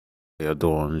Yeah,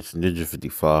 doing this Ninja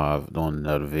 55, doing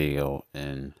another video,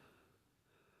 and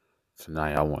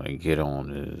tonight I want to get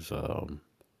on is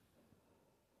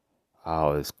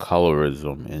how is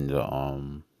colorism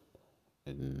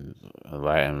in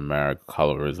Latin America.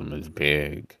 Colorism is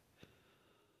big,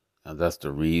 and that's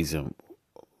the reason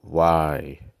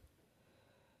why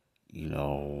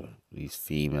these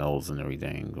females and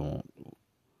everything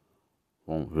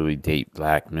won't really date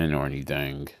black men or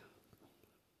anything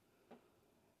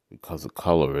because of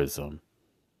colorism.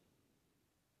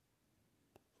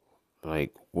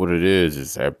 Like what it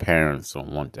is their parents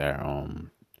don't want their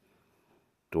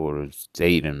daughters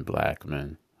dating black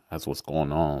men. That's what's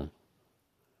going on.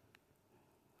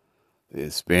 The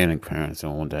Hispanic parents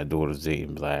don't want their daughters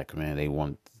dating black men. They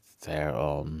want their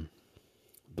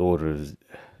daughters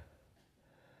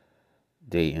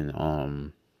dating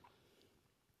what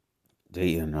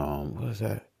is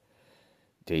that?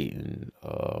 Dating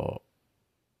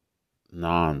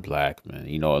non-black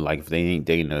men. Like if they ain't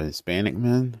dating a Hispanic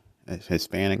man,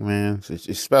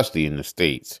 especially in the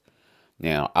States.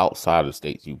 Now outside of the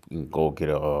States, you can go get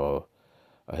a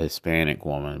Hispanic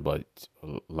woman, but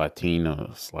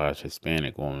Latina slash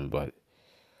Hispanic woman, but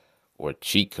or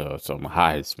Chica, some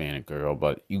high Hispanic girl,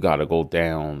 but you got to go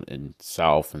down in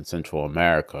South and Central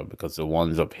America because the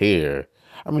ones up here,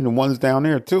 I mean the ones down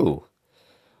there too,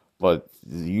 but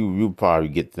you probably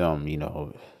get them,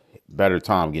 better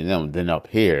time getting them than up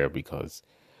here because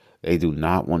they do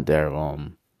not want their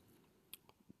well,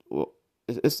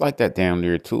 it's like that down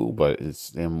there too, but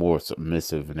they're more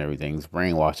submissive and everything's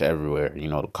brainwashed everywhere, the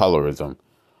colorism,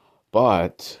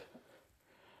 but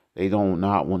they don't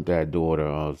not want their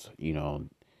daughter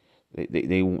they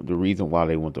the reason why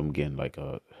they want them getting like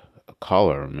a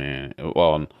color man,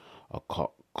 well,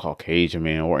 Caucasian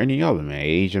man or any other man,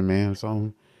 Asian man or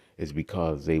something, is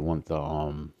because they want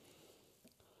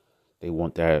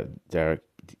their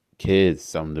kids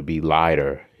something to be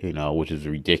lighter, which is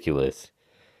ridiculous,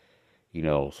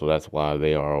 so that's why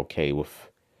they are okay with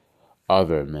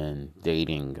other men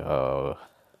dating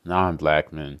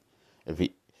non-black men if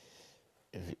he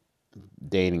if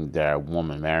dating their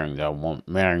woman,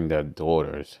 marrying their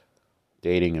daughters,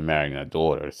 dating and marrying their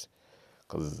daughters,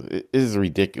 because it is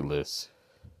ridiculous.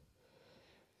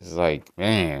 It's like,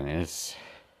 man, it's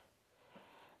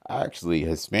actually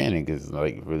Hispanic is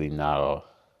like really not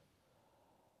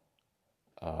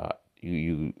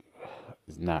you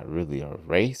it's not really a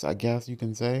race, I guess you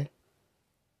can say,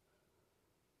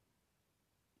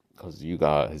 because you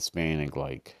got Hispanic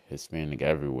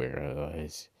everywhere.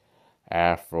 His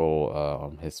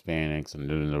Afro Hispanics and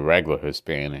then the regular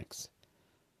Hispanics,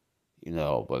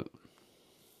 but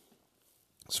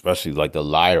especially like the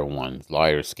lighter ones,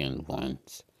 lighter skinned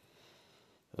ones.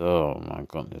 Oh my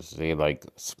goodness, they like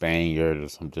Spaniard or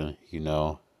something.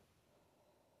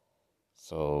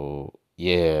 So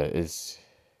yeah, it's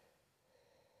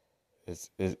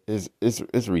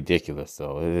ridiculous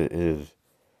though. It is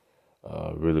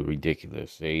really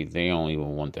ridiculous. They don't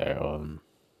even want that.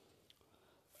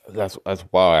 That's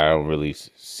why I don't really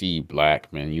see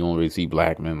black men. You don't really see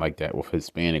black men like that with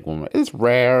Hispanic women. It's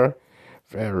rare,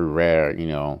 very rare.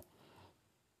 You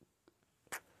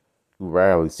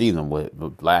rarely see them with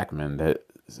black men. That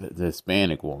the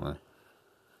Hispanic woman.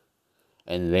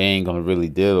 And they ain't gonna really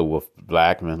deal with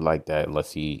black men like that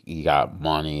unless he got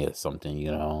money or something.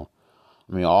 I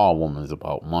mean, all women is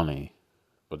about money,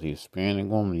 but the Hispanic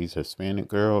woman, these Hispanic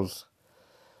girls,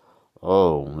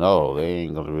 oh no, they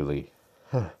ain't gonna really.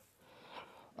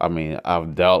 I mean,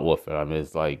 I've dealt with it. I mean,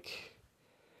 it's like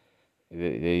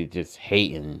they just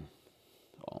hating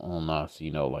on us,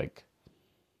 like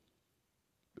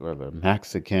whether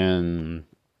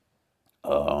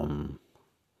um,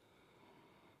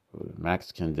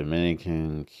 Mexican,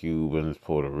 Dominican, Cubans,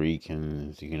 Puerto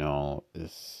Ricans.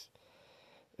 It's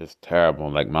terrible.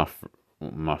 Like my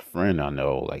friend I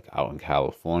know, like out in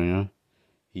California,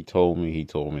 he told me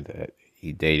that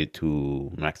he dated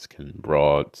two Mexican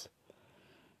broads,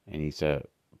 and he said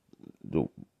the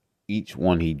each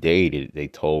one he dated, they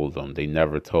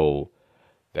never told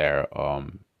their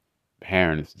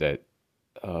parents that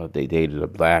they dated a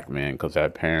black man because their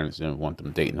parents didn't want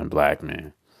them dating a black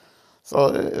man.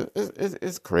 So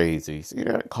it's crazy. See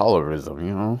that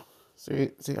colorism.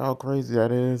 See how crazy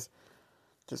that is.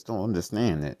 Just don't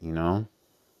understand it.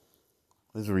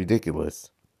 It's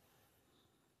ridiculous.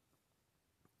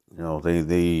 They've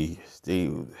been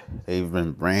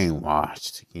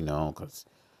brainwashed, because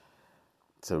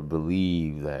to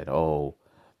believe that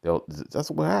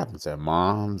that's what happens. Their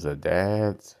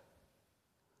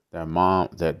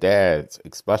dads,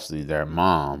 especially their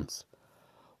moms,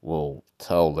 will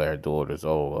tell their daughters,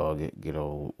 "Oh, get a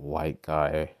white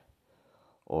guy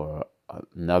or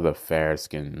another fair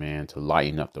skinned man to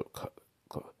lighten up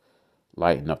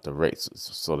the race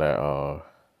so that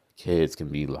kids can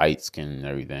be light skinned and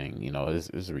everything. You know,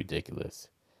 it's ridiculous.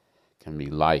 Can be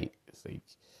light. It's like,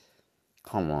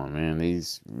 come on, man.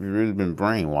 These we really been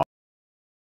brainwashed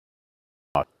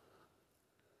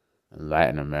in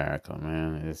Latin America,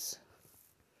 man. It's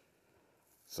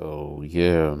so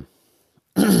yeah,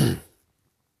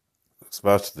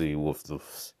 especially with the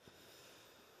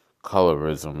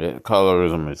colorism.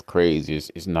 Colorism is crazy.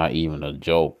 It's not even a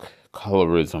joke.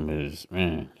 Colorism is,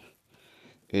 man.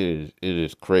 It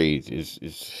is crazy.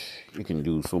 It's you can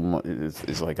do so much.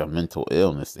 It's like a mental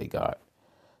illness they got.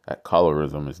 That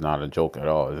colorism is not a joke at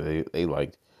all. They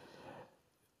like,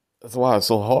 that's why it's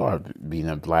so hard being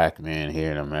a black man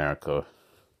here in America.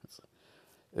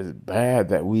 It's bad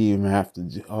that we even have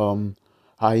to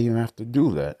I even have to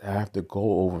do that. I have to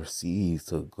go overseas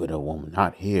to get a woman,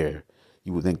 not here.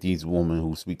 You would think these women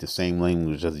who speak the same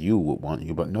language as you would want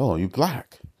you, but no, you're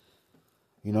black.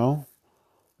 You know,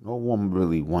 no woman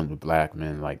really wants a black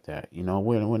man like that. You know,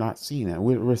 we're not seeing that.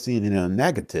 We're seeing it in a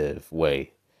negative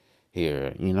way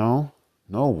here. You know,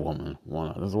 no woman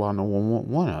want us. That's why no one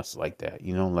want us like that.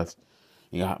 You know, unless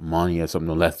you got money or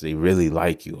something, unless they really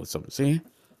like you or something. See,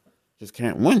 just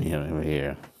can't win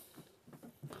here.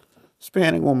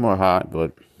 Hispanic women are hot,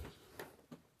 but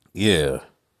yeah,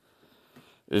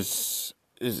 it's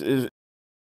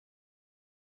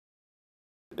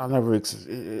I never.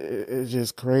 It's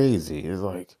just crazy. It's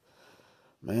like,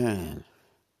 man.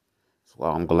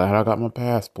 Well, I'm glad I got my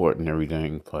passport and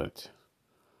everything, but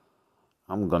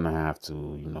I'm gonna have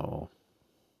to,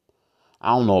 I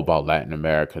don't know about Latin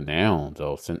America now,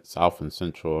 though, South and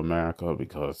Central America,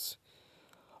 because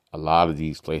a lot of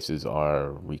these places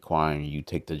are requiring you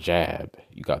take the jab.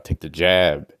 You gotta take the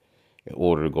jab in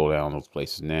order to go down those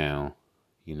places now,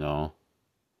 you know.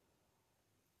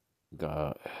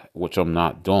 God, which I'm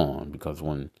not doing because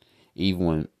even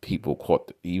when people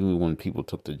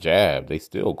took the jab, they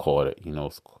still caught it,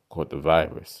 caught the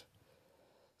virus.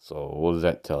 So what does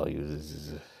that tell you?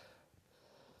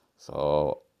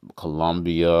 So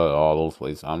Colombia, all those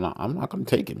places, I'm not gonna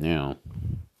take it now.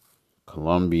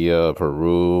 Colombia,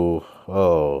 Peru,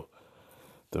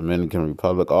 Dominican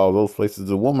Republic, all those places,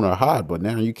 the women are hot, but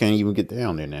now you can't even get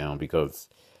down there now because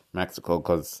Mexico,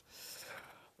 because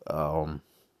um,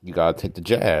 you gotta take the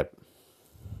jab.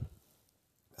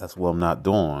 That's what I'm not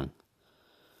doing.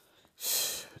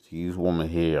 These women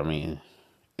here, I mean,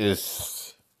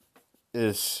 it's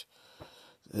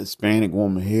Hispanic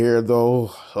woman here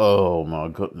though. Oh my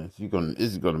goodness, this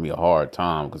is gonna be a hard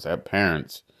time because their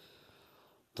parents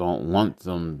don't want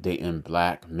them dating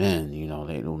black men. They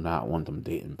do not want them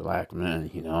dating black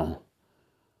men.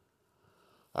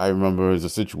 I remember there's a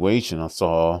situation I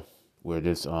saw where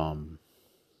this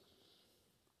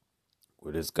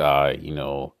guy,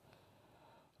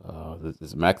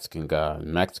 this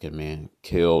Mexican man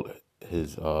killed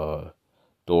his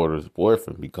daughter's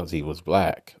boyfriend because he was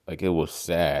black. Like, it was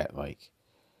sad. Like,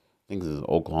 I think this is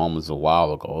Oklahoma, a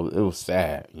while ago. It was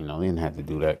sad. They didn't have to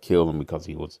do that. Kill him because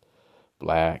he was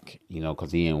black.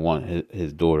 Because he didn't want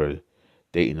his daughter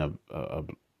dating a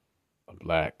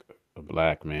black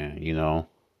man.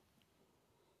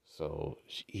 So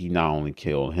he not only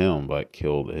killed him, but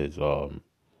killed his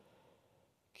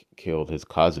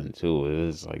cousin too. It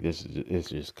is like, it's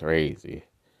just crazy.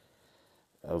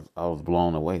 I was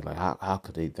blown away. Like, how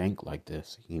could they think like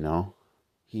this? He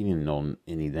didn't know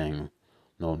anything,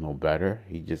 no better.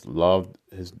 He just loved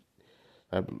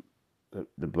that,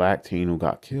 the black teen who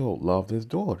got killed loved his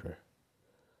daughter.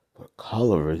 But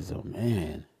colorism,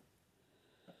 man,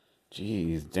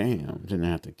 jeez, damn, didn't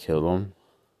have to kill him.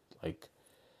 Like,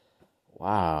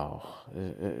 wow,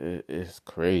 it's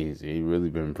crazy. He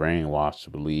really been brainwashed to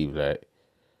believe that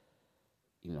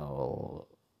you know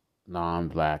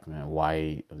non-black men,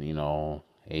 white,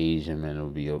 Asian men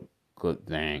would be a good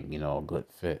thing, a good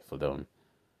fit for them.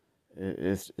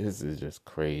 This is just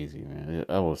crazy, man.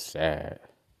 That was sad.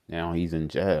 Now he's in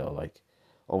jail, like,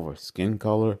 over skin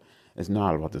color. It's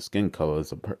not about the skin color.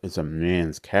 It's a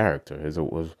man's character.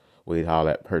 Was wait how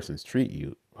that person treat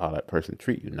you,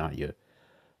 not your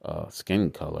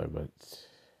skin color. But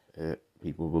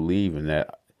people believe in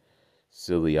that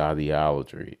silly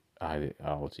ideology. That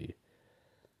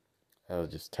was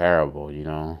just terrible.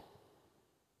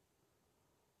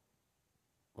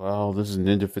 Well, this is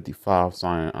Ninja55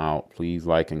 signing out. Please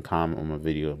like and comment on my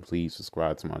video, and please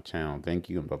subscribe to my channel. Thank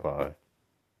you, and bye-bye.